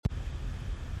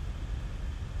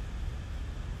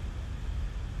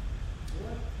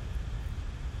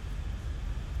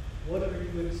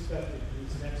you expecting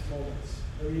these next moments?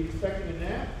 Are you expecting a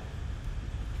nap?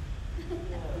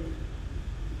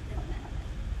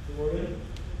 Jordan?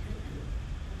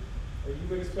 Are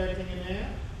you expecting a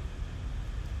nap?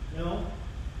 No?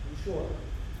 You sure?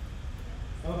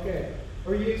 Okay.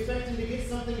 Are you expecting to get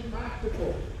something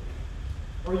practical?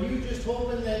 Are you just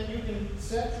hoping that you can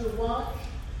set your watch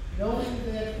knowing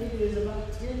that it is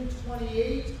about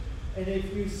 10:28, and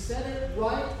if you set it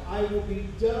right, I will be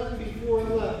done before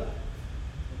 11?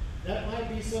 That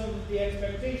might be some of the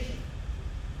expectation.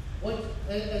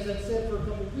 As I've said for a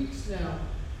couple of weeks now,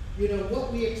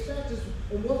 what we expect is,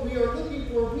 and what we are looking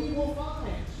for, we will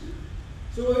find.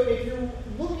 So if you're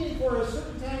looking for a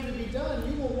certain time to be done,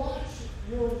 you will watch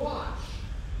your watch.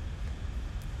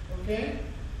 Okay?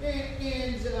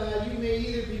 And you may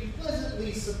either be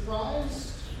pleasantly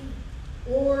surprised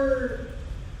or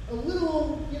a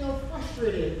little,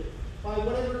 frustrated by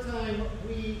whatever time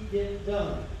we get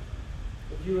done.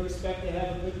 If you expect to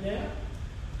have a good nap,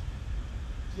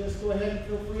 just go ahead and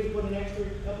feel free to put an extra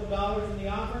couple dollars in the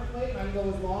offering plate. I can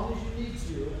go as long as you need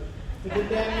to get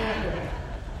that nap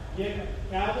right.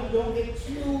 Calvin, don't get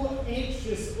too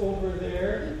anxious over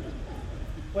there.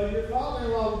 But your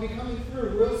father-in-law will be coming through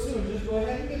real soon. Just go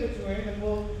ahead and give it to him, and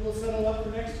we'll settle up for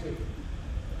next week.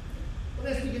 But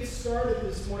as we get started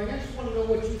this morning, I just want to know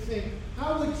what you think.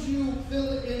 How would you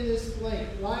fill it in this blank?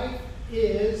 Life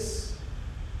is,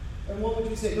 and what would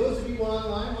you say? Those of you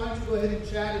online, why don't you go ahead and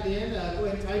chat it in, go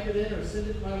ahead and type it in or send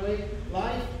it my way.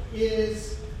 Life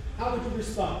is, how would you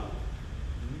respond?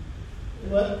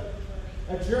 What?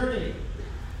 A journey.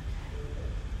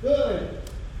 Good.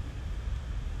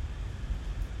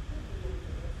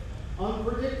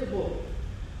 Unpredictable.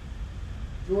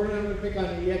 Jordan, I'm going to pick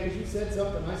on you. Yeah, because you said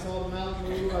something. I saw the mountain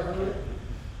move. I heard it.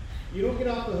 You don't get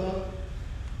off the hook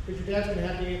because your dad's going to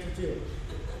have the answer too.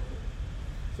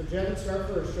 So, Jevin, start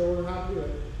first. Show her how to do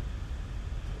it.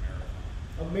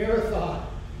 A marathon.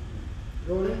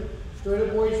 Jordan, straight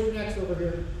up boys, you're next over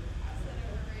here.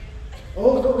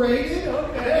 Overrated?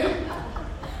 Okay.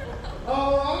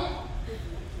 All right.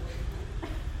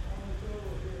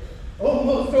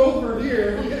 Almost over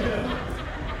here. Yeah.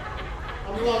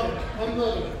 I'm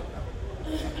loving it.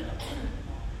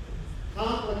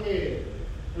 Complicated.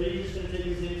 Are you just going to take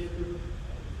these names for group?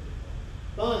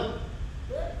 Fun.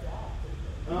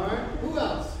 All right. Who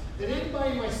else? Did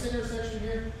anybody in my center section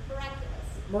here?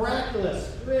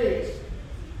 Miraculous. Great.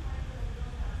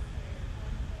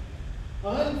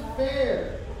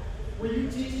 Unfair. Were you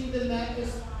teaching them that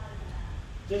just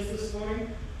this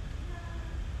morning?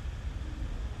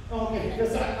 Okay,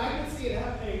 because I can see it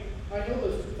happening. I know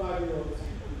those 2 5-year-olds.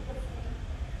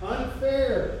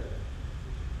 Unfair.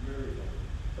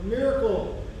 A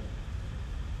miracle.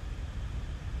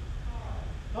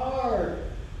 Hard.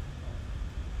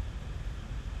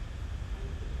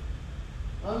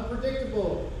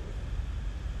 Unpredictable.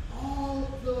 All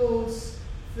of those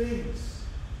things.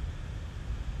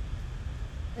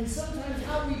 And sometimes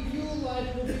how we view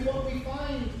life will be what we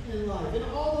find in life. And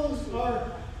all those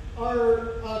are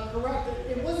correct.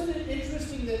 And wasn't it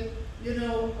interesting that,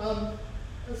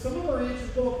 some of our answers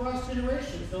go across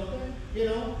generations, don't they?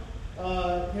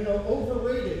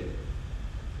 Overrated.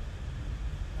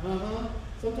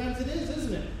 Sometimes it is,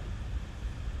 isn't it?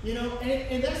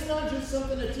 And that's not just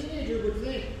something a teenager would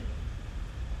think.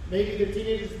 Maybe the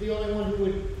teenager's the only one who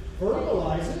would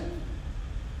verbalize it.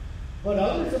 But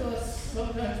others of us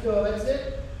sometimes go, that's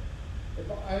it. If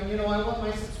I want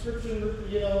my subscription,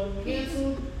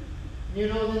 canceled.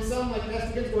 Then some like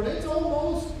Pastor Gibbs going, it's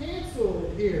almost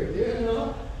canceled here.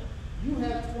 You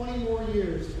have 20 more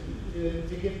years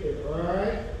to get there. All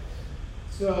right.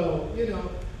 So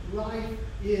life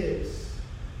is.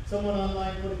 Someone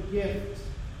online put a gift.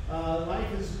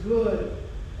 Life is good.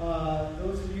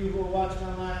 Those of you who are watching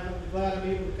online, I'm glad I'm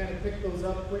able to kind of pick those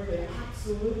up quickly.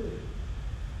 Absolutely.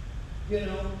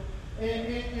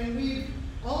 And we've,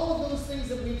 all of those things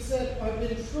that we've said have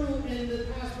been true in the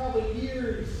past probably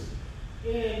years,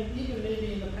 and even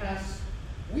maybe in the past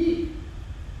week.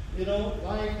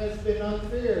 Life has been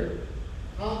unfair,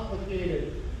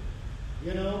 complicated,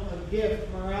 a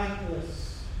gift,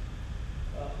 miraculous,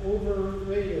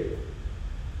 overrated,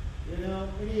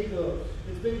 any of those.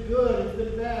 It's been good, it's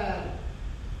been bad,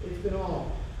 it's been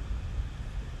all.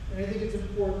 And I think it's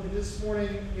important. And this morning,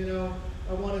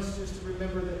 I want us just to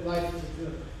remember that life is a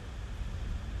journey.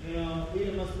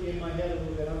 Lita must be in my head a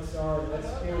little bit. I'm sorry. That's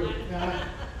scary.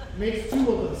 Makes 2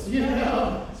 of us,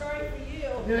 Sorry for you.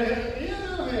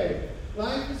 Hey,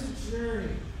 life is a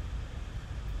journey.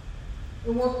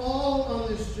 And we're all on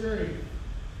this journey.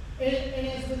 And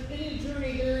as with any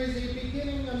journey, there is a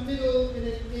beginning, a middle, and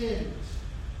an end.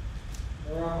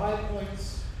 There are high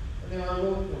points and there are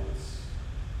low points.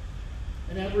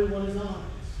 And everyone is honest.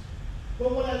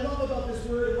 But what I love about this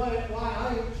word, why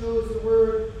I chose the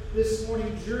word this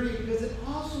morning, journey, because it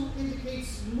also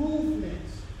indicates movement,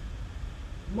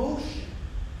 motion.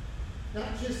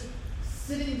 Not just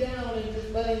sitting down and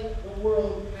just letting the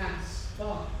world pass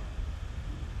by.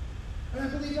 And I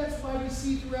believe that's why we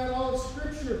see throughout all of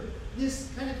Scripture this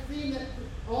kind of theme that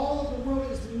all of the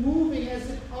world is moving as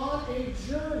if on a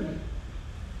journey.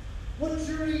 What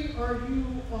journey are you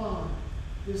on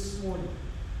this morning?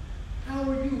 How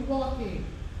are you walking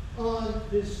on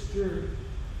this journey?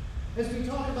 As we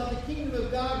talk about the kingdom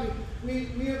of God, we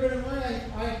are going to learn,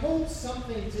 I hope,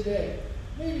 something today.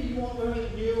 Maybe you won't learn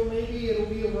it new. Maybe it'll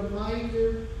be a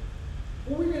reminder.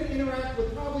 But we're going to interact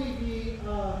with probably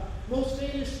the most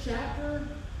famous chapter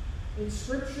in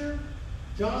Scripture,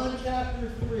 John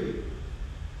chapter 3.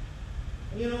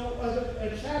 You know, a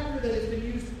chapter that has been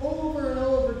used over and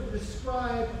over to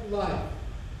describe life.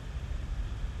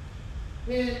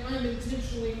 And I'm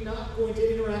intentionally not going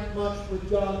to interact much with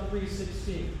John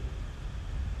 3:16.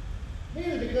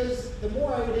 Mainly because the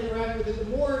more I would interact with it,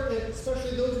 the more,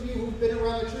 especially those of you who've been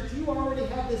around the church, you already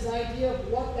have this idea of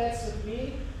what that's of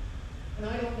me. And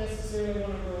I don't necessarily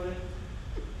want to ruin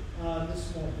it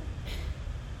this morning.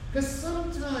 Because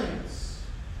sometimes,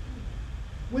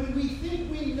 when we think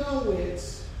we know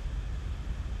it,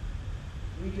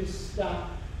 we just stop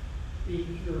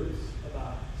being curious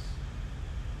about it.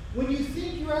 When you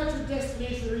think you're at your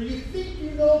destination, or you think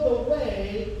you know the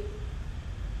way,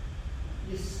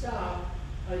 you stop,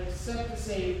 except to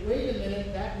say, wait a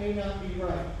minute, that may not be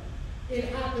right. It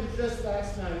happened just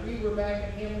last night. We were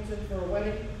back in Hamilton for a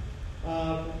wedding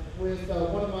with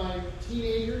one of my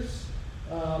teenagers.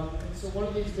 And so one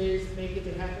of these days, make it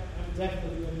to happen. I'm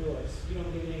definitely doing yours. You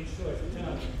don't get any choice, I'm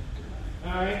telling you.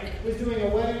 All right? I was doing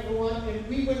a wedding for one, and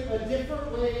we went a different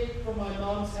way from my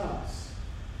mom's house.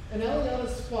 And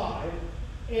Eliana's 5,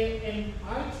 and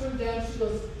I turned down, she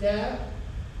goes, Dad,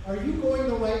 are you going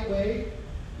the right way?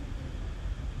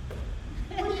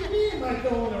 What do you mean am I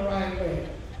going the right way?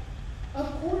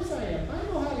 Of course I am. I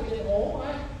know how to get home.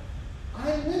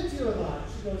 I lived here a lot.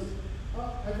 She goes,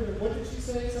 I heard, what did she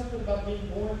say? Something about being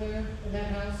born there in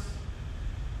that house?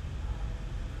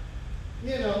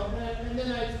 You know, and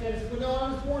then I said, well, no,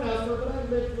 I was born out there, but I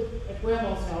lived at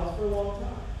Grandma's house for a long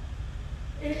time.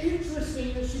 And it's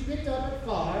interesting that she picked up at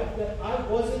 5 that I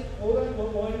wasn't,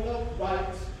 quote-unquote, going the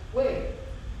right way.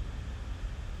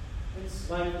 It's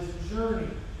life is a journey.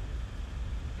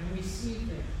 And we see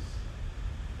things.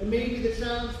 And maybe the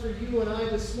challenge for you and I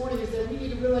this morning is that we need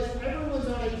to realize everyone's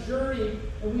on a journey,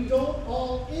 and we don't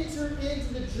all enter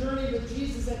into the journey with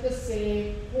Jesus at the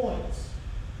same point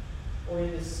or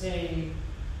in the same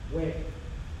way.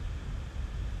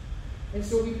 And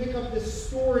so we pick up this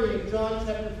story of John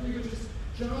chapter 3, which is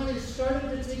John is starting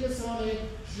to take us on a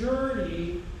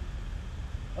journey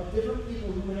of different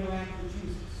people who interact with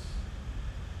Jesus.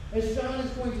 As John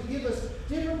is going to give us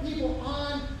different people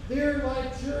on their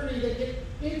life journey that get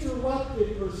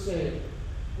interrupted, per se,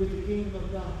 with the kingdom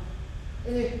of God.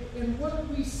 And what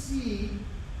we see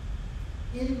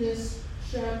in this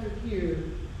chapter here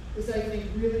is, I think,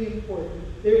 really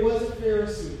important. There was a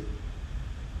Pharisee,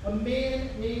 a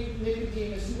man named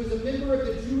Nicodemus, who was a member of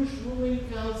the Jewish ruling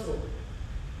council,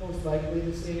 most likely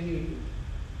the same.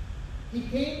 He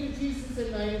came to Jesus at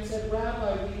night and said,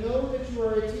 Rabbi, we know that you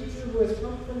are a teacher who has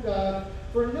come from God,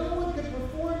 for no one could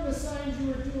perform the signs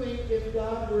you are doing if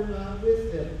God were not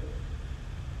with him.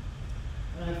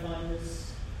 And I find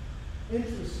this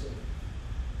interesting.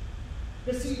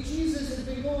 Because see, Jesus has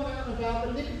been going out and about,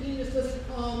 but Nicodemus doesn't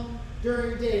come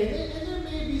during the day. And there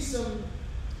may be some,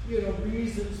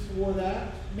 reasons for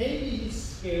that. Maybe he's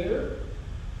scared.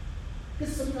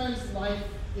 Because sometimes life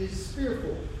is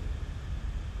fearful.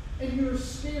 And you're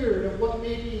scared of what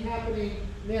may be happening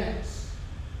next.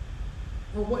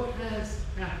 Or what has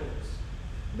happened.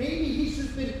 Maybe he's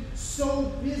just been so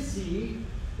busy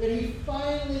that he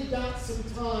finally got some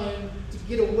time to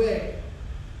get away.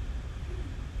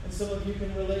 And some of you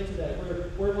can relate to that,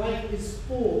 where life is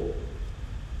full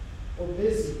or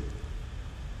busy.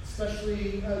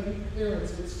 Especially you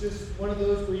parents. It's just one of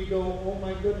those where you go, oh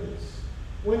my goodness.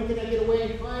 When can I get away?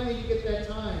 And finally you get that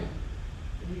time.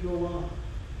 And you go on.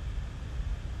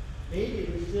 Maybe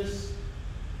it was just,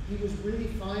 he was really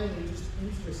finally just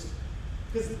interested.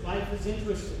 Because life is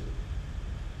interesting.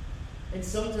 And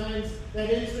sometimes that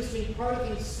interesting part of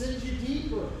things sends you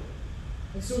deeper.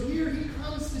 And so here he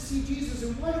comes to see Jesus.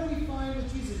 And what do we find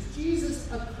with Jesus?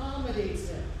 Jesus accommodates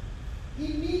him.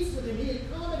 He meets with him. He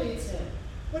accommodates him.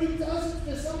 But he does it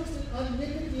to some extent on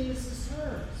Nicodemus'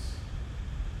 terms.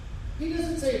 He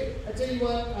doesn't say, I tell you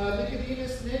what,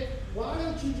 Nicodemus, Nick, why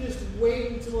don't you just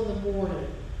wait until in the morning?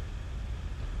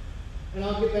 And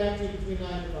I'll get back to you between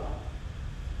 9 and 5.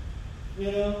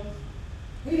 You know?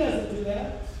 He doesn't do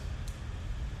that.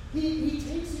 He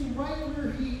takes him right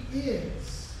where he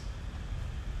is.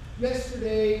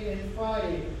 Yesterday and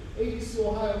Friday, ABC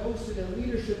Ohio hosted a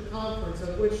leadership conference,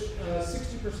 of which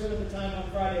 60% of the time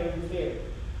on Friday I was there.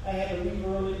 I had to leave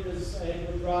early because I had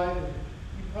to drive. And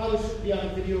you probably shouldn't be on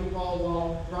a video call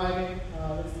while driving.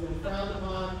 That's a little frowned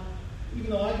upon.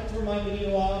 Even though I can turn my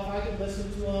video off, I can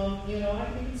listen to them. You know, I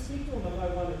can even speak to them if I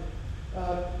wanted.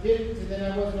 Didn't, and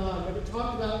then I wasn't on. But it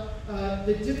talked about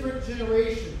the different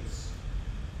generations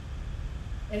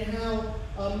and how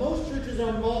most churches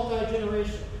are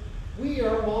multi-generational. We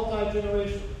are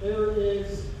multi-generational. There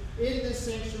is in this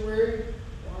sanctuary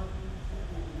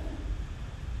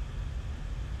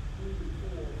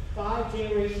 5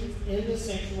 generations in the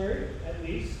sanctuary, at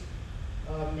least.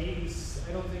 Maybe,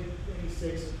 I don't think any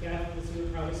 6. Catherine was here,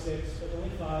 probably 6, but only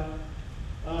 5.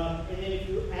 And then if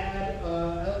you add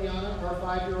Eliana, our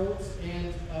 5-year-olds,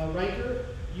 and Riker,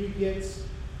 you get,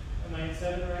 am I at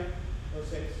 7, right? Or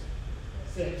 6?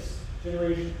 6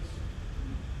 generations.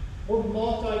 We're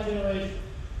multi-generational.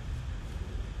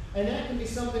 And that can be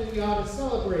something we ought to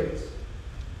celebrate.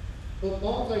 But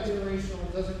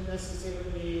multi-generational doesn't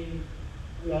necessarily mean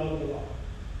we all get along.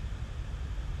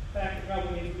 In fact, it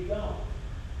probably needs to be gone.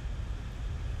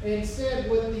 Instead,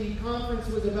 what the conference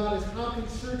was about is how can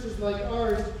churches like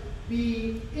ours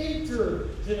be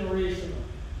intergenerational?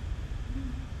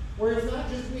 Where it's not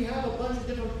just we have a bunch of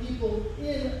different people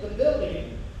in the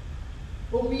building,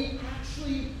 but we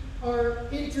actually are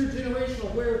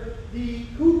intergenerational, where the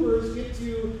Coopers get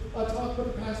to talk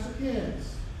with the Pastor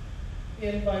Kins,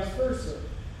 and vice versa.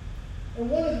 And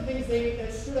one of the things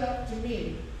that stood out to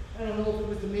me, I don't know if it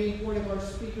was the main point of our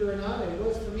speaker or not, it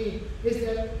was for me, is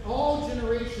that all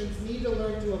generations need to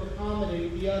learn to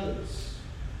accommodate the others.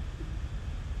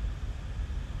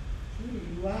 Judy,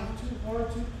 you laugh too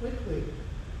hard too quickly.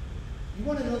 You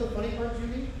want to know the funny part,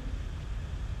 Judy?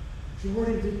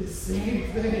 Jordan did the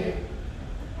same thing.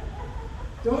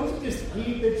 Don't you just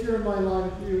hate that you're in my line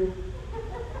of view?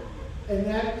 And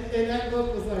that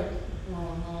look was like,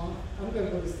 I'm going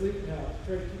to go to sleep now.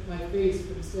 Try to keep my face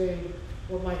from saying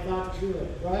what my thoughts are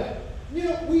doing, right? You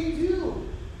know, we do.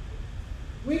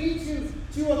 We need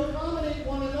to accommodate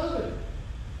one another.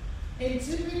 And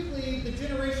typically, the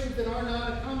generations that are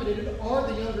not accommodated are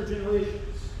the younger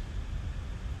generations.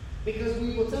 Because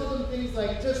we will tell them things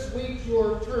like, just wait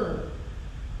your turn.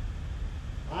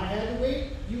 I had to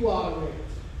wait, you ought to wait.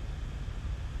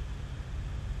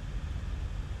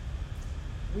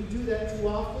 We do that too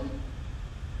often,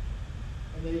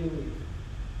 and they will leave.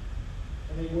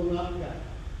 And they will not be back.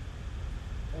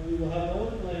 And we will have no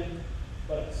one to blame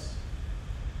but us.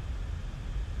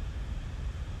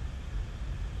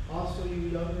 Also, you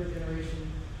younger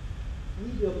generation,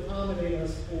 need to accommodate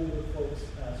us older folks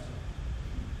as well.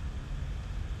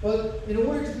 But in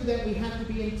order to do that, we have to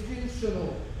be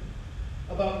intentional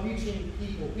about reaching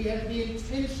people. We have to be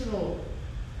intentional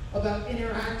about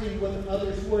interacting with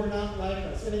others who are not like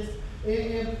us.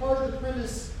 And part of the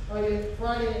premise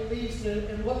Friday at least,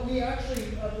 and what we actually,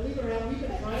 believe it or not, we've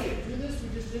been trying to do this, we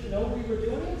just didn't know we were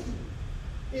doing it,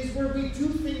 is where we do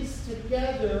things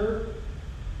together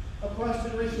across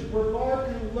generations, where Barb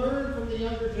can learn from the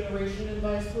younger generation and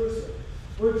vice versa.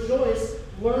 Where Joyce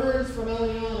learns from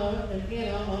Eliana and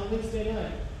Hannah on Wednesday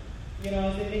night,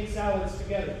 as they make salads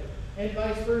together, and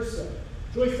vice versa.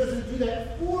 Joyce doesn't do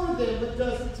that for them, but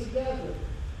does it together.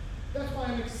 That's why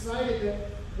I'm excited that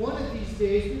one of these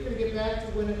days we're going to get back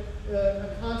to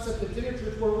a concept of dinner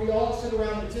church where we all sit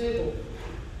around the table,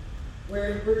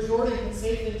 where Jordan can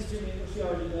say things to me, which she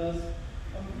already does.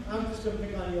 I'm just going to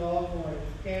pick on you all morning,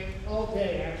 okay? All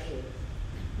day, actually.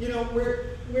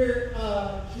 Where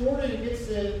Jordan gets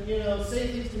to, say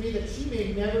things to me that she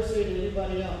may never say to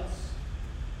anybody else.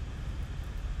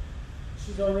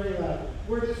 She's already laughing.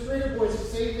 Where the Schrader boys will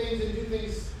say things and do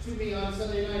things to me on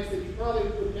Sunday nights that you probably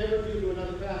would never do to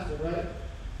another pastor, right?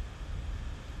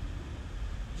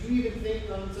 Do you even think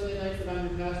on Sunday nights that I'm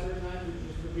your pastor at times, or you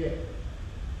just forget?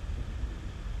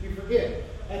 You forget.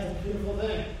 That's a beautiful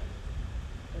thing.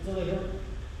 Until they hurt.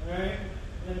 Alright? And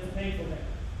then it's a painful thing.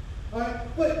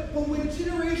 Alright? But when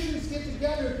generations get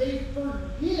together, they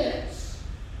forget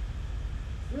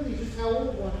really just how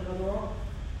old one another are.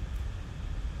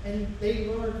 And they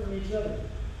learn from each other.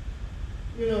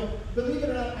 Believe it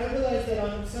or not, I realize that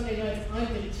on Sunday nights I'm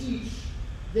to teach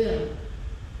them,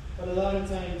 but a lot of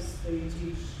times they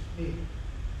teach me.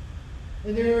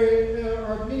 And there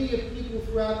are many of people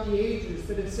throughout the ages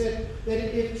that have said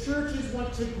that if churches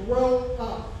want to grow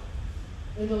up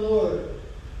in the Lord,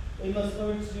 they must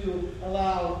learn to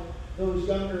allow those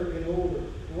younger and older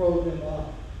to grow them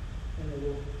up in the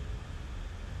Lord.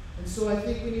 And so I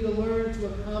think we need to learn to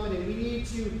accommodate. We need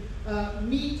to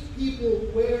meet people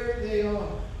where they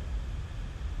are.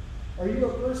 Are you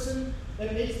a person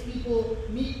that makes people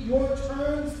meet your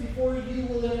terms before you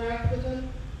will interact with them?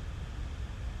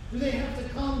 Do they have to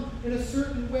come in a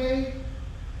certain way?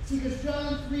 See, because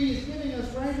John 3 is giving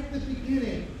us right at the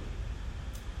beginning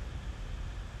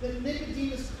that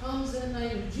Nicodemus comes at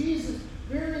night, and Jesus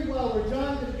very well, or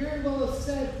John could very well have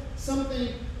said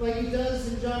something like he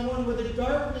does in John 1, where the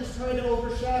darkness tried to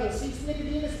overshadow. See,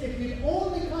 Nicodemus, if you'd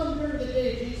only come during the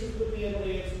day, Jesus would be able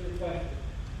to answer your question.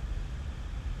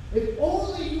 If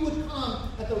only you would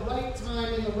come at the right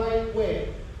time in the right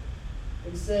way.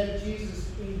 Instead,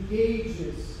 Jesus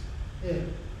engages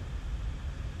him.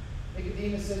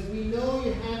 Nicodemus says, we know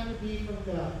you have to be from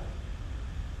God.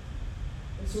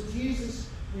 And so Jesus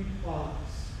replies.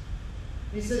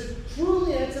 He says,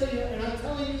 truly I tell you, and I'm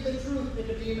telling you the truth,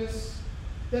 Nicodemus,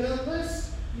 that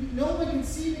unless no one can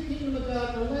see the kingdom of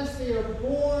God unless they are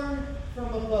born from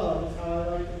above, is how I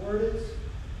like to word it.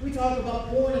 We talk about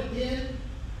born again,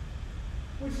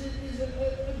 which is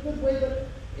a good way, but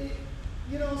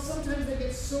sometimes they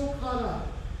get so caught up.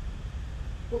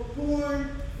 But born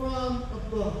from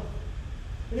above.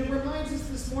 And it reminds us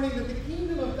this morning that the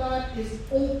kingdom of God is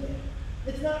open.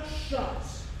 It's not shut.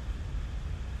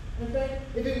 In fact,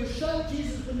 if it was shut,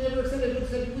 Jesus would never have said it. He would have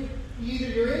said, either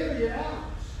you're in or you're out.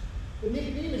 But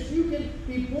Nicodemus, you can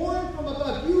be born from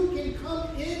above. You can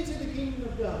come into the kingdom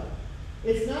of God.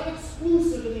 It's not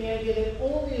exclusive in the idea that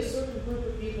only a certain group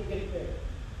of people get there.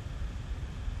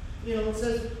 It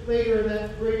says later in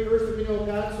that great verse that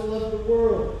God so loved the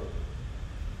world.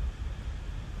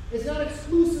 It's not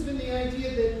exclusive in the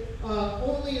idea that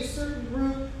only a certain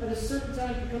group at a certain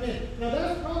time can come in. Now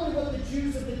that's probably what the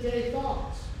Jews of the day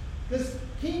thought. Because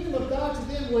kingdom of God to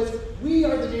them was, we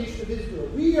are the nation of Israel.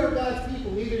 We are God's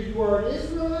people. Either you are an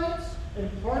Israelite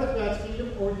and part of God's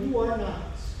kingdom, or you are not.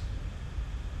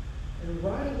 And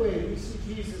right away we see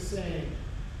Jesus saying,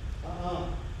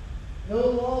 no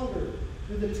longer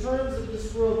do the terms of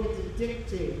this world get to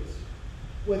dictate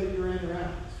whether you're in or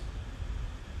out.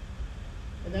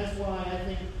 And that's why I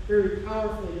think very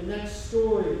powerfully the next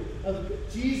story of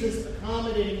Jesus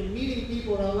accommodating and meeting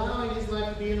people and allowing his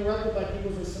life to be interrupted by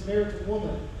people is a Samaritan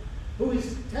woman, who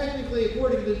is technically,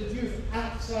 according to the Jews,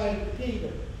 outside of the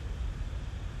kingdom.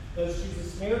 Because she's a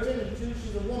Samaritan, and 2,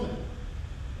 she's a woman.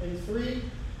 And 3,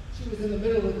 she was in the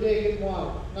middle of the day getting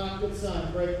water. Not good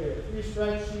sun, right there. 3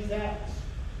 strikes, she's out.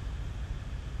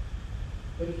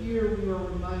 But here we are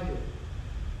reminded.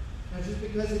 Now, just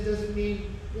because it doesn't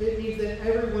mean, it means that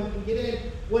everyone can get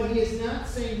in. What he is not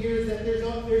saying here is that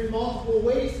there's multiple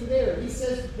ways to there. He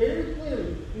says very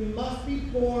clearly, you must be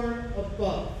born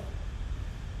above.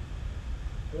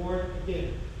 Born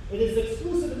again. It is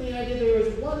exclusive in the idea there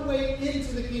is one way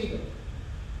into the kingdom.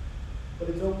 But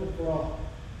it's open for all.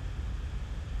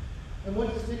 And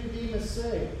what does Nicodemus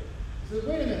say? He says,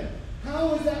 wait a minute.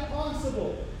 How is that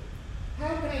possible?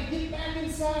 How can I get back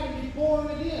inside and be born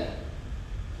again?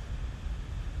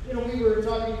 We were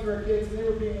talking to our kids, and they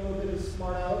were being a little bit of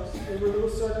smart alecks. They were a little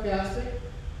sarcastic.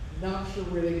 Not sure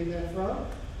where they get that from.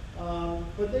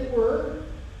 But they were.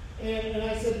 And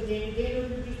I said to Daniel,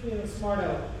 you're just being a smart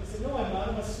aleck. He said, no, I'm not.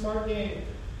 I'm a smart Daniel.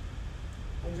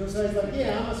 And Josiah's like,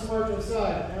 yeah, I'm a smart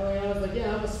Josiah. And Eliana's like,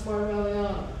 yeah, I'm a smart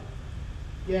Eliana.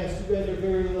 Yes, you guys are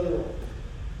very literal.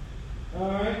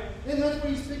 All right? And that's what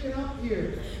he's picking up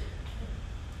here.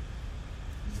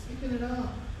 He's picking it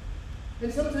up.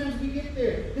 And sometimes we get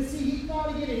there. Because see, he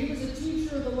thought he did it. He was a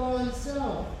teacher of the law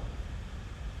himself.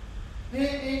 And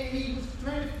he was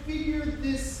trying to figure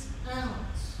this out.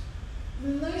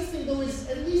 And the nice thing, though, is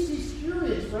at least he's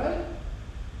curious, right?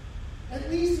 At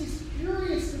least he's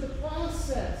curious to the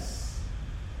process.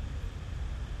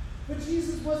 But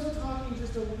Jesus wasn't talking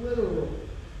just a literal.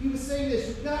 He was saying this,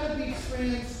 you've got to be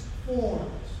transformed.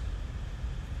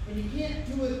 And you can't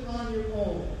do it on your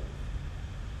own.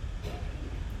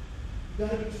 You've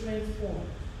got to be transformed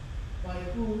by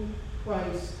who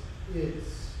Christ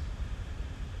is.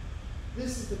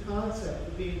 This is the concept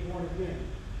of being born again.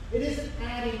 It isn't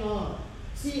adding on.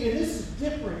 See, and this is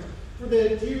different for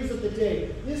the Jews of the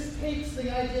day. This takes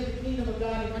the idea of the kingdom of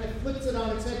God and kind of flips it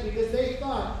on its head, because they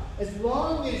thought as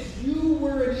long as you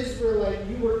were an Israelite,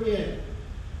 you were in.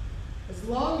 As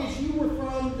long as you were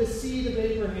from the seed of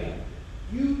Abraham,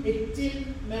 it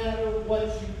didn't matter what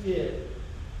you did.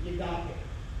 You got there.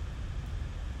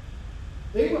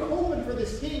 They were hoping for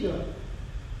this kingdom,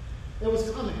 that was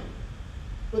coming.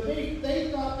 But they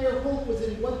thought their hope was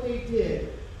in what they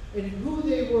did and who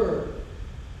they were.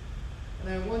 And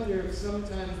I wonder if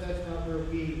sometimes that's not where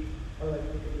we are like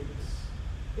Nicodemus.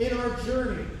 In our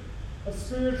journey of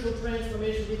spiritual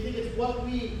transformation, we think it's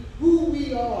who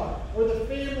we are, or the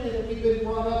family that we've been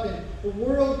brought up in, the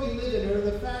world we live in, or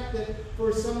the fact that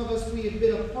for some of us we have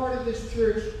been a part of this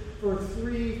church for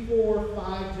 3, 4,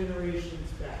 5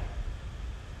 generations back.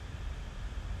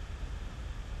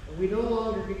 And we no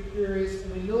longer get curious,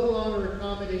 and we no longer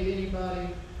accommodate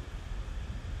anybody,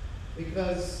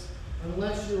 because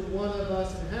unless you're one of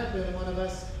us and have been one of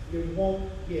us, you won't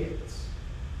get it.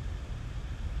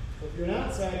 So if you're an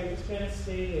outsider, just kind of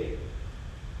stay there.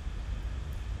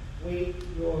 Wait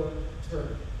your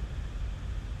turn.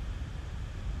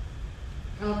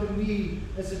 How can we,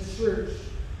 as a church,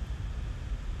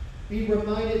 be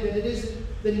reminded that it isn't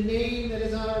the name that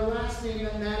is on our last name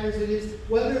that matters, it is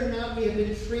whether or not we have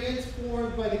been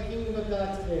transformed by the kingdom of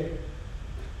God today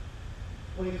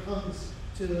when it comes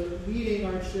to leading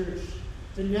our church,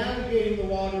 to navigating the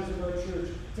waters of our church,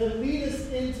 to lead us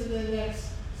into the next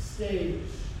stage.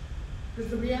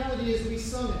 Because the reality is we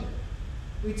sung it.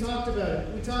 We talked about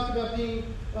it. We talked about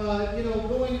being,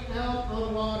 going out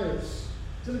on waters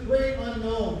to the great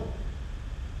unknown.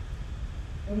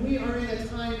 And we are in a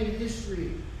time in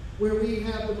history where we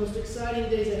have the most exciting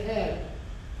days ahead,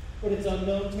 but it's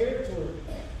unknown territory.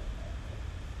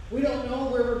 We don't know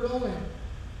where we're going.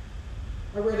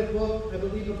 I read a book, I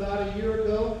believe about a year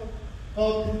ago,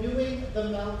 called Canoeing the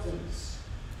Mountains.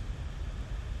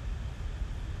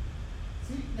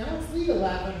 See, now it's Leah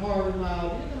laughing hard and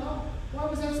loud. Why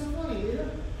was that so funny, Leah?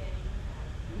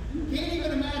 You can't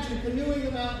even imagine canoeing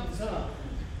the mountains, huh?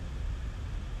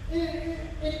 And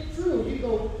it's true. You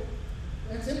go,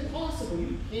 that's impossible.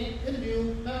 You can't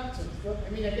canoe mountains.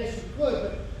 I guess you could,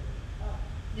 but,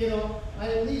 I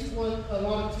at least want a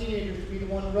lot of teenagers to be the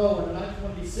one rowing, and I just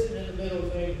want to be sitting in the middle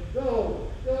saying, go,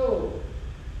 go.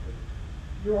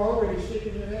 You're already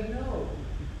shaking your head no.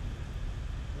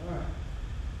 All right.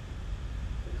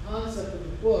 The concept of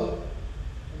the book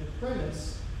and the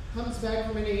premise comes back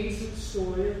from an ancient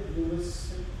story of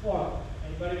Lewis and Clark.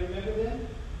 Anybody remember them?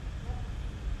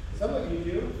 Some of you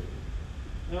do.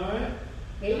 All right.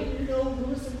 Maybe you know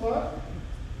Lewis and Clark?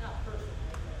 Not personally.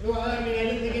 Well, I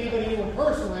didn't think anybody knew him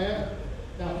personally.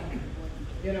 No.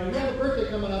 You have a birthday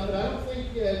coming up, but I don't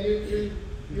think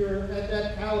you're at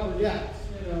that caliber yet.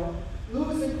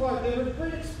 Lewis and Clark, they were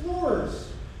great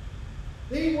explorers.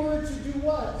 They were to do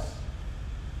what?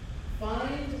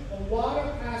 Find a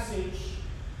water passage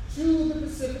to the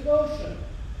Pacific Ocean.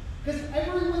 Because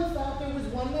everyone thought there was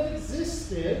one that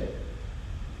existed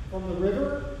from the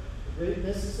river, the Great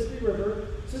Mississippi River,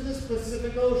 to this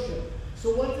Pacific Ocean.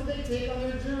 So what did they take on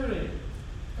their journey?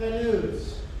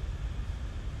 Canoes.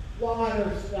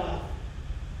 Water stuff.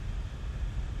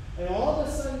 And all of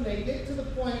a sudden they get to the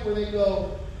point where they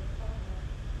go,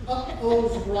 up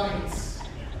those rights.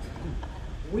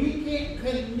 We can't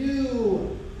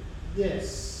canoe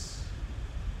this.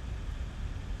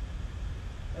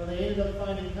 Well, they ended up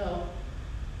finding help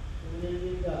from an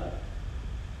Indian guide.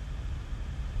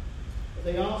 But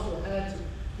they also had to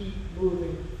keep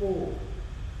moving forward.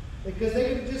 Because they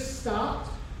could have just stopped.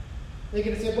 They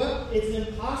could have said, well, it's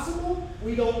impossible.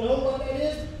 We don't know what that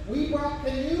is. We brought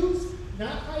canoes,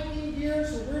 not hiking gear,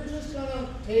 so we're just going to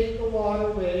take the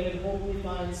waterway and hopefully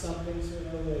find something sooner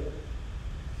or later.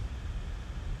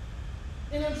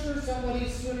 And I'm sure somebody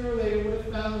sooner or later would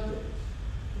have found it.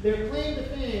 Their claim to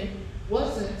fame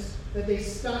wasn't that they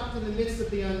stopped in the midst of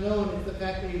the unknown, it's the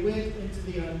fact they went into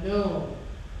the unknown.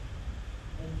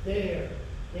 And there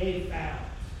they found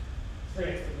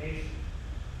transformation.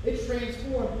 It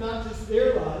transformed not just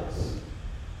their lives,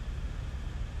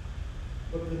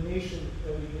 but the nation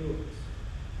that we knew it.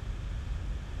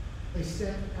 They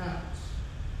stepped out.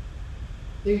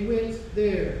 They went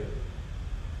there.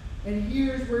 And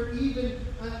here's where even,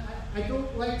 I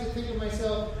don't like to think of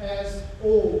myself as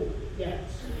old yet.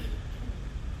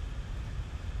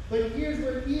 But here's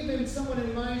where even someone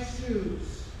in my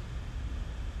shoes,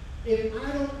 if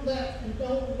I don't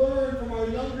don't learn from our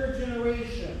younger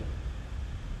generation,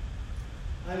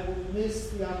 I will miss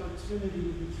the opportunity to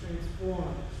be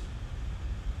transformed.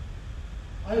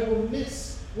 I will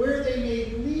miss where they may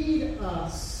lead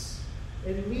us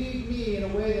and lead me in a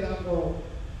way that I'll go,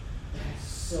 that's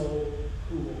so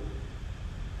cool.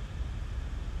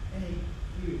 Thank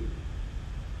you.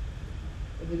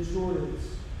 And the Jordans,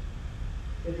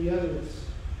 and the others,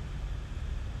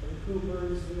 and the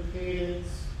Coopers, and the Cadens,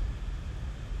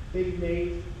 Big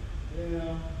Nate,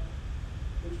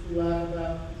 which we laugh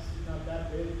about. It's not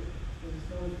that big. It's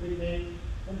known as Big Nate.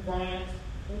 And Bryant,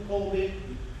 and Colby,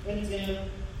 and Tim,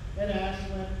 and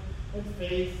Ashlyn, and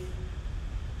Faith.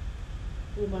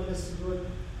 Who am I missing, Jordan?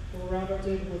 Go around our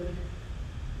table with me.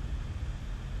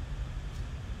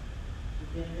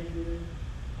 You can't think of it.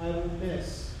 I will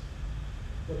miss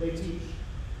what they teach.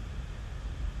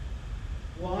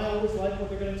 Will I always like what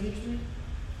they're going to teach me?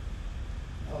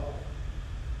 No.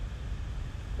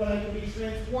 But I can be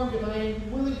transformed and I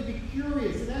am willing to be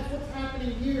curious. And that's what's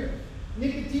happening here.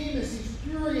 Nicodemus, he's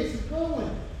curious, he's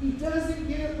going. He doesn't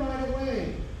get it right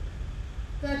away.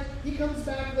 In fact, he comes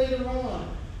back later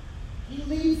on. He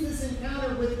leaves this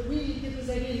encounter with, we get this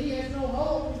idea, he has no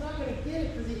hope, he's not going to get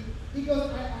it, because he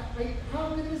goes, how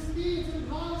can this be? It's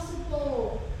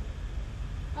impossible.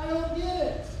 I don't get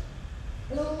it.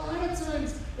 And a lot of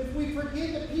times, if we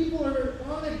forget that people are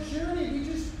on a journey, we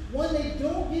just, when they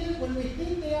don't get it, when we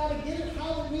think they ought to get it,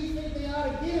 how do we think they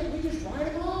ought to get it? We just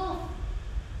write them off.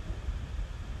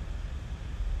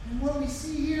 And what we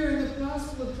see here in the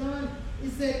Gospel of John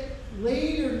is that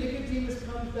later Nicodemus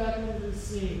comes back into the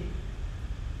scene.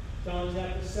 John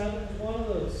chapter 7 is one of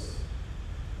those.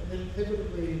 And then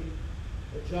pivotably,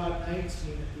 John 19 at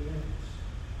the end,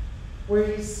 where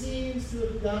he seems to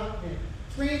have gotten it.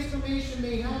 Transformation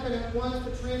may happen at once,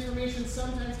 but transformation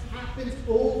sometimes happens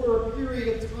over a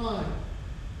period of time.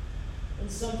 And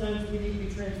sometimes we need to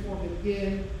be transformed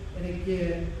again and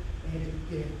again and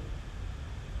again.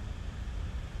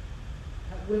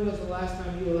 When was the last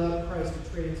time you allowed Christ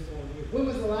to transform you? When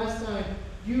was the last time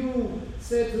you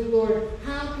said to the Lord,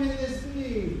 how can this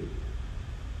be?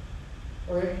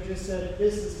 Or have you just said,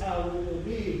 this is how it will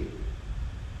be,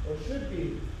 or should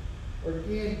be, or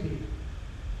can be?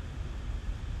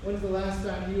 When's the last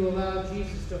time you allowed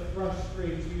Jesus to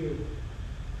frustrate you?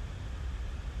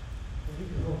 And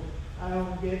you go, I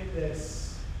don't get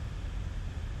this.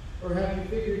 Or have you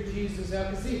figured Jesus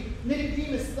out? Because see,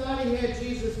 Nicodemus thought he had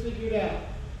Jesus figured out.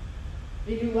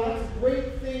 He knew lots of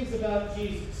great things about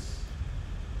Jesus.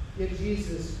 Yet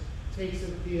Jesus takes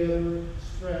it the other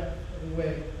step of the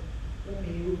way. Let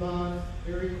me move on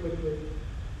very quickly.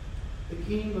 The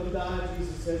kingdom of God,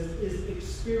 Jesus says, is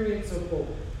experienceable.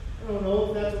 I don't know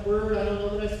if that's a word. I don't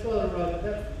know that I spelled it right, but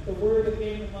that's the word that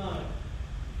came to mind.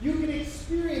 You can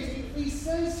experience it. He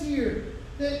says here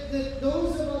that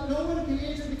those of us, no one can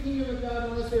enter the kingdom of God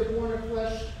unless they're born of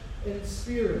flesh and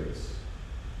spirit.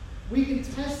 We can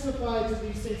testify to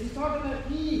these things. He's talking about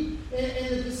he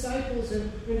and the disciples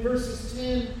in verses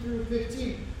 10 through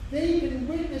 15. They can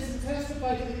witness and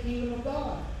testify to the kingdom of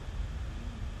God.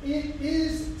 It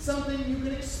is something you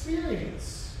can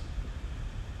experience.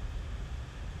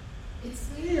 It's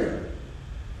there.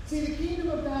 See, the kingdom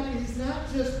of God is not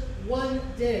just one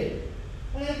day.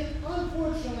 And I think,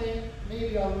 unfortunately,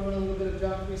 maybe I'll ruin a little bit of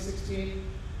John 3:16,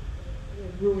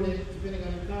 ruin it depending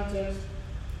on your context.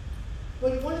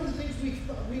 But one of the things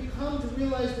we've come to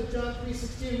realize with John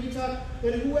 3:16, we talk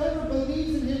that whoever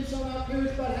believes in him shall not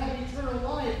perish but have eternal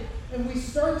life. And we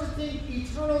start to think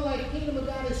eternal life, kingdom of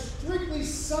God, is strictly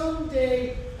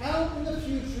someday out in the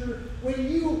future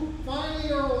when you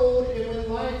finally are old and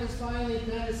when life is finally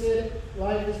kind of said,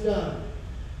 life is done.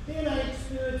 Then I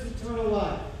experience eternal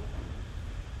life.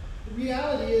 The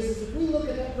reality is if we look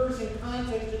at that verse in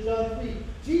context of John 3,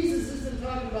 Jesus isn't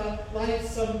talking about life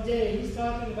someday. He's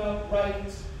talking about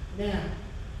right now.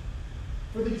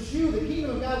 For the Jew, the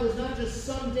kingdom of God was not just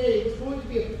someday. It was going to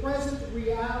be a present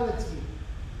reality.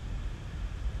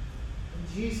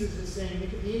 And Jesus is saying,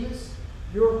 Nicodemus,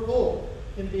 your hope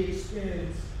can be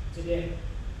experienced today.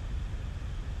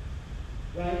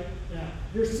 Right now.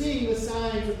 You're seeing the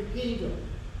signs of the kingdom.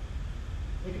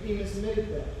 Nicodemus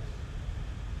admitted that.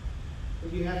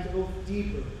 But you have to go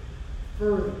deeper,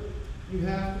 further. You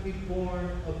have to be born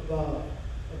above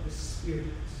of the Spirit.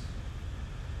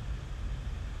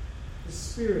 The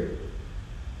Spirit.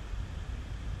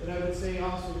 But I would say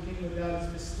also the kingdom of God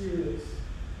is mysterious.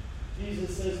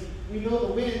 Jesus says, we know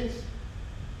the wind.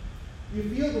 You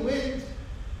feel the wind.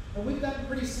 And we've gotten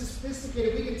pretty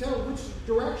sophisticated. We can tell which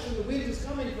direction the wind is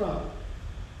coming from.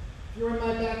 If you're in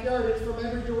my backyard, it's from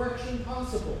every direction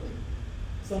possible.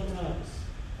 Sometimes.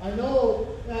 I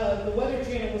know the Weather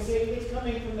Channel will say it's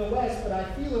coming from the west, but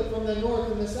I feel it from the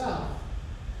north and the south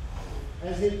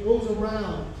as it goes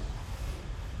around.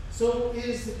 So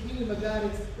is the kingdom of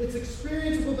God. It's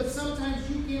experienceable, but sometimes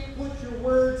you can't put your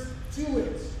words to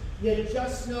it. Yet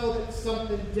just know that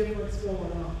something different's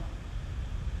going on.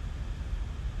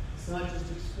 It's not just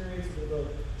experienceable, though.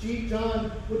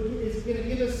 John is going to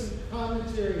give us some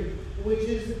commentary, which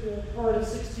is part of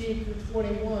 16 through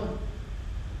 21.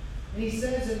 And he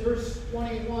says in verse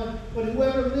 21, but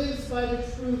whoever lives by the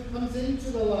truth comes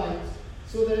into the light,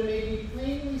 so that it may be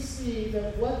plainly seen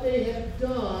that what they have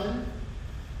done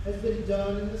has been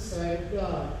done in the sight of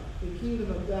God. The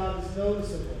kingdom of God is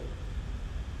noticeable.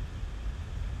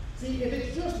 See, if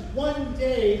it's just one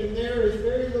day, then there is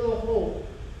very little hope.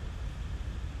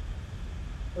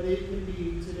 But it can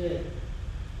be today.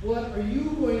 What are you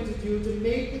going to do to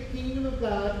make the kingdom of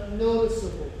God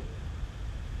noticeable?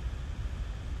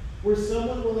 Where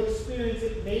someone will experience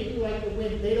it maybe like the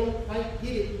wind. They don't quite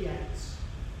get it yet,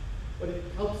 but it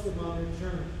helps them on their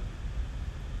journey.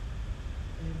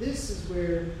 And this is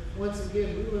where, once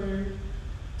again, we learn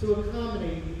to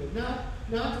accommodate people.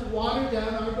 Not to water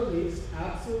down our beliefs,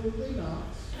 absolutely not,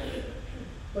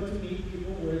 but to meet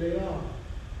people where they are.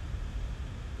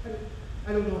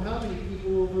 I don't know how many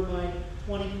people over my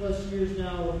 20 plus years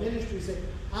now of ministry say,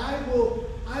 I will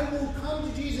come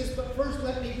to Jesus, but first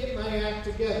let me get my act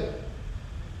together.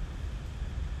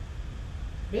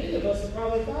 Many of us have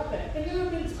probably thought that. And there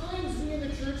have been times we in the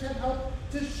church have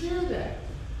helped to share that.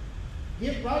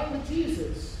 Get right with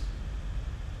Jesus.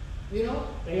 You know,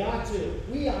 they ought to.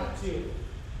 We ought to.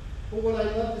 But what I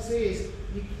love to say is,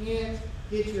 you can't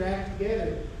get your act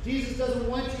together. Jesus doesn't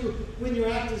want you when your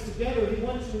act is together. He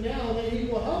wants you now, and then He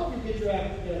will help you get your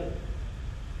act together.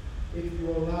 If you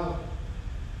allow it.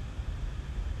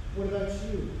 What about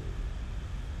you?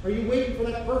 Are you waiting for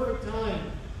that perfect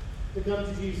time to come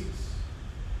to Jesus?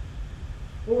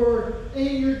 Or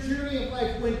in your journey of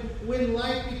life, when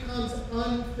life becomes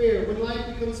unfair, when life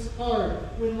becomes hard,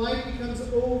 when life becomes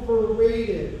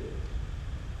overrated,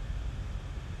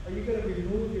 are you going to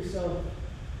remove yourself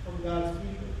from God's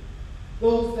people?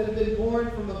 Those that have been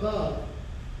born from above,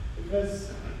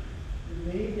 because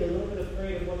you may be a little bit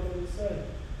afraid of what they would say.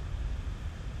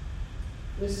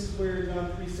 This is where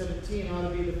John 3:17 ought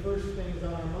to be the first things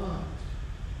on our mind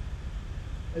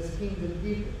as kingdom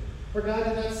people. For God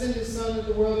did not send His Son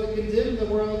into the world to condemn the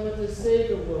world, but to save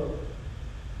the world.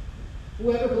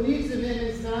 Whoever believes in Him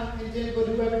is not condemned, but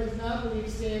whoever does not believe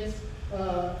stands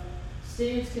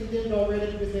condemned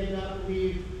already because they have not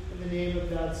believed in the name of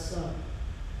God's Son.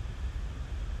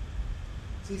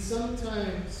 See,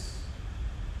 sometimes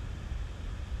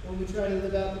when we try to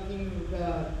live out the kingdom of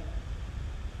God,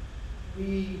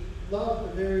 we love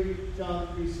the very John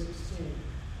 3:16.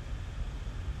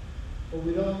 But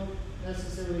we don't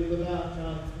necessarily live out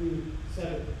John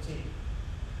 3:17.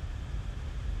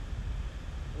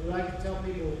 We like to tell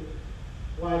people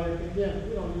why they're condemned.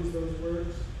 We don't use those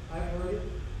words. I've heard it.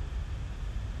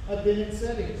 I've been in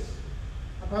settings.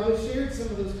 I probably shared some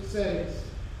of those settings.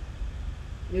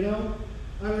 You know,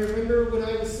 I remember when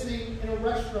I was sitting in a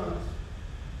restaurant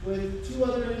with two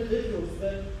other individuals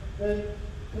that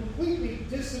completely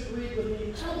disagreed with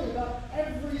me probably about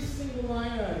every single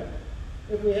line item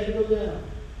if we had to go down.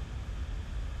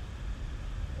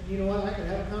 And you know what? I could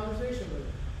have a conversation with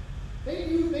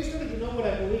them. They started to know what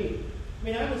I believe. I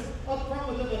mean, I was upfront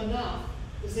with them enough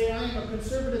to say I am a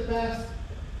conservative Baptist.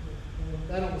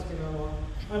 That almost came out wrong.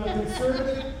 I'm a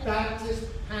conservative Baptist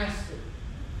pastor.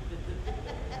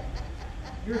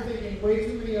 You're thinking way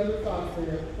too many other thoughts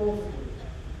there, both of you.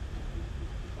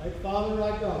 Like Father,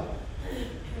 like God.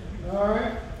 All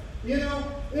right? You know,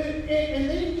 and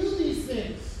they knew these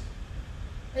things.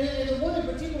 And the one in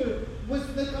particular was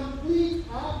the complete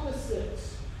opposite.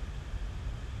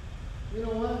 You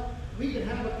know what? We could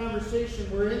have a conversation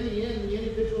where in the end the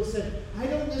individual said, I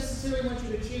don't necessarily want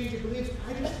you to change your beliefs.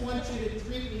 I just want you to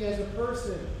treat me as a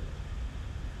person.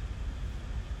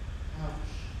 Ouch.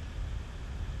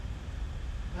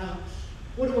 Ouch.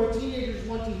 What do our teenagers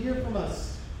want to hear from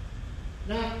us?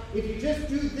 Now, if you just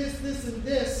do this, this, and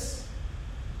this,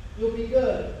 you'll be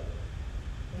good.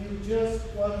 And just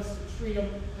want us to treat them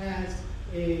as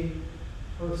a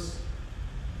person.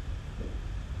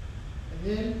 And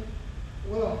then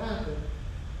what will happen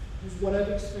is what I've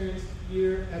experienced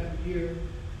year after year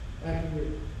after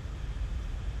year.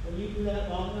 When you do that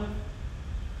long enough,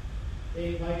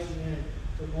 they invite you in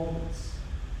to moments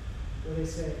where they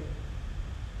say,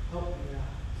 help me out.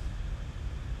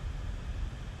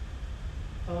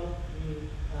 Help me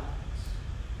out.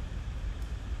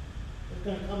 There's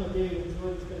going to come a day when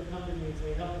Jordan's going to come to me and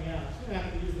say, help me out. She's going to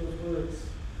have to use those words.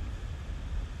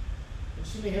 And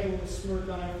she may have a little smirk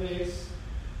on her face.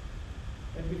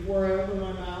 And before I open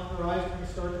my mouth, her eyes are going to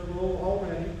start to roll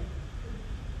already.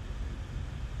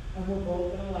 And we're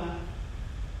both going to laugh.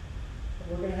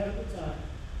 And we're going to have a good time.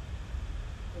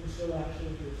 And she'll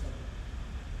actually hear something.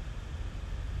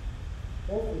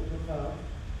 Hopefully, profound.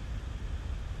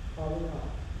 Probably not.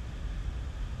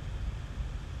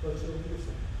 But she'll hear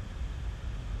something.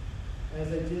 As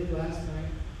I did last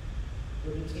night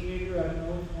with a teenager I've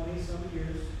known 20-some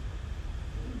years.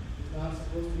 He's not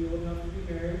supposed to be old enough to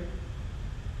be married.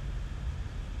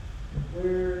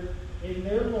 Where in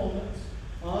their moment,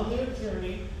 on their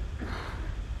journey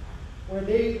where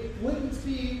they wouldn't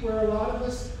be where a lot of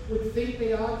us would think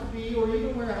they ought to be, or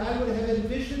even where I would have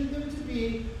envisioned them to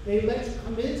be. They let you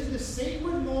come into the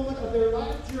sacred moment of their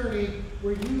life journey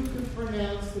where you can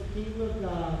pronounce the kingdom of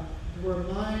God to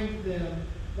remind them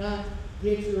not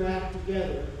get your act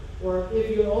together. Or if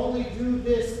you only do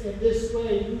this in this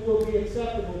way, you will be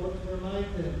acceptable, but to remind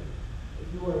them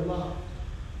that you are loved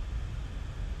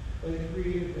by the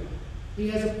Creator God. He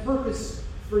has a purpose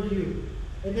for you,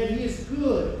 and that He is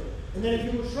good, and that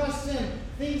if you will trust Him,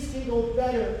 things can go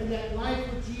better, and that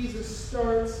life with Jesus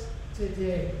starts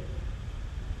today,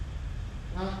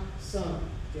 not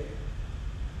someday.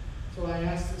 So I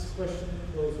ask this question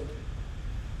in closing.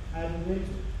 How do you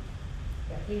enter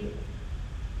that kingdom?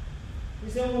 You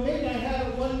say, well, maybe I have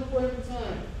at one point in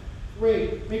time.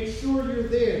 Great. Make sure you're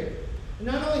there. And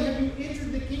not only have you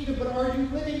entered the kingdom, but are you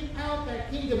living out that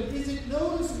kingdom? Is it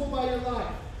noticeable by your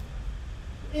life?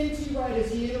 N.T. Wright,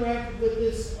 as he interacted with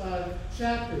this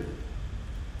chapter,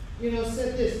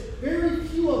 said this: very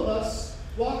few of us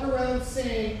walk around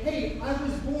saying, hey, I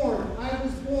was born, I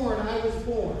was born, I was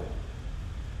born.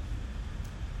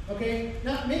 Okay?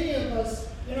 Not many of us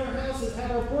in our houses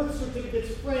have our birth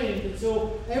certificates framed, and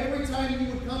so every time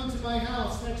you would come to my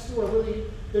house next door, really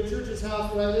the church's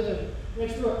house that I live in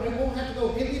next door, I won't have to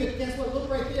go, hey, Lita, guess what? Look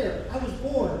right there. I was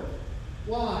born.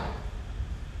 Why?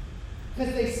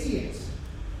 Because they see it.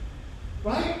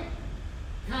 Right?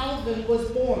 Calvin was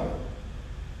born.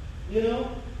 He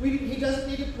doesn't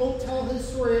need to go tell his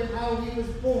story of how he was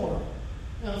born.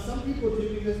 Now, some people do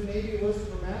because maybe it was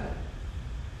traumatic.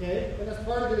 Okay? But that's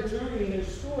part of their journey and their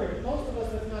story. But most of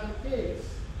us, that's not the case.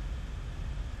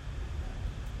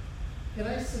 Can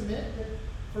I submit that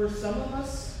for some of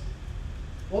us,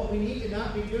 what we need to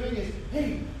not be doing is,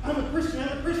 hey, I'm a Christian,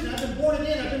 I've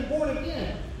been born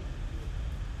again.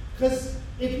 Because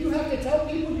if you have to tell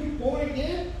people you're born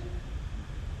again,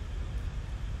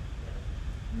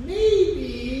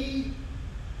 maybe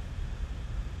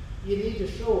you need to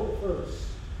show it first.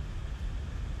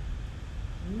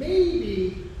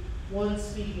 Maybe one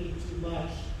speaking too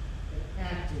much and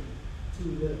acting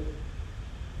too little.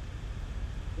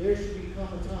 There should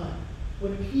become a time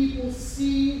when people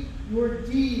see your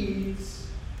deeds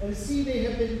and see they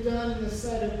have been done in the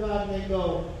sight of God, and they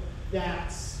go,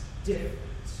 that's different.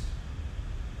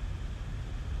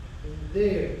 And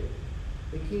there,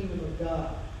 the kingdom of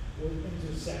God will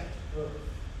intersect earth,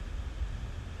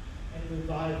 and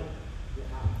revival will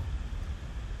happen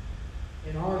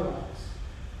in our lives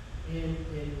and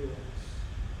in yours.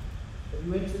 Have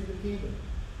you entered the kingdom?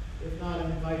 If not, I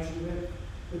invite you in.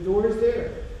 The door is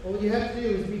there. All you have to do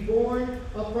is be born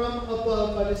up from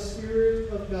above by the Spirit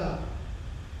of God.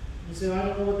 You say, I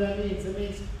don't know what that means. It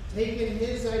means taking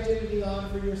His identity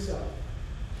on for yourself.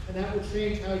 And that will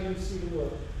change how you see the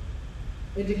world.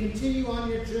 And to continue on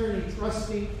your journey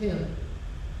trusting Him.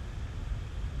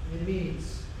 It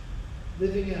means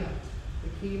living out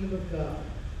the kingdom of God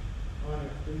on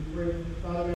earth. We pray, Father,